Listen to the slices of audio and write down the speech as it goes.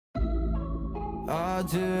I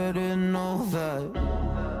didn't know that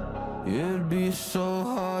it'd be so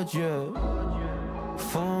hard yet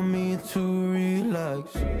for me to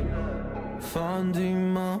relax,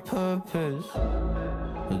 finding my purpose.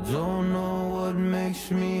 I don't know what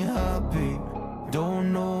makes me happy,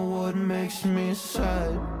 don't know what makes me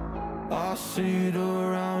sad. I sit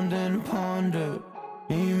around and ponder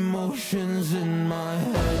emotions in my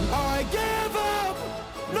head. I give up,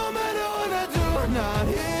 no matter what I do, not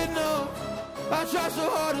enough. I try so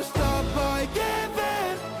hard to stop, I give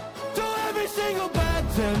in to every single bad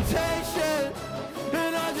temptation.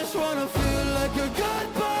 And I just wanna feel like a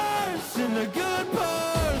good person, a good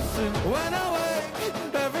person. When I wake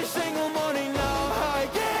every single morning now, I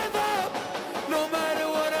give up. No matter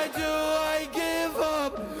what I do, I give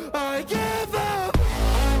up, I give up.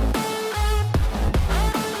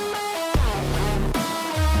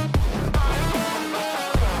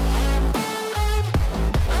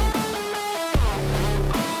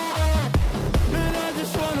 And I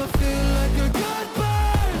just wanna feel like a good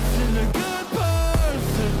person, a good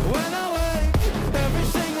person. When I wake every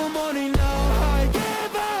single morning now, I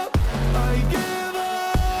give up, I give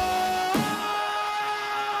up.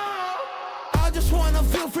 I just wanna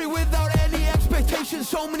feel free without any expectations.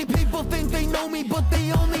 So many people think they know me, but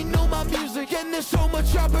they only know my music. And there's so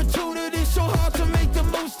much opportunity, so hard to make the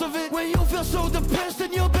most of it. When you feel so depressed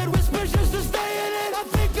and your bed whispers just to stay in it, I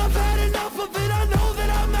think I've had enough of it. I know that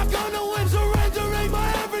I'm not gonna win, surrendering my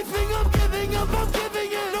everything. I'm giving up, I'm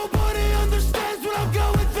giving in. Nobody understands what I'm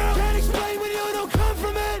going through. Can't explain when you don't come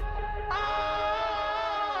from it.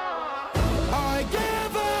 I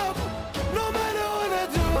give up, no matter what I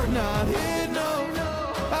do, not enough.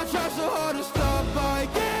 I try so hard to stop, I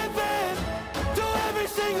give in to every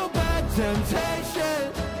single bad temptation.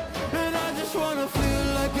 And I just wanna feel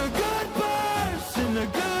like a good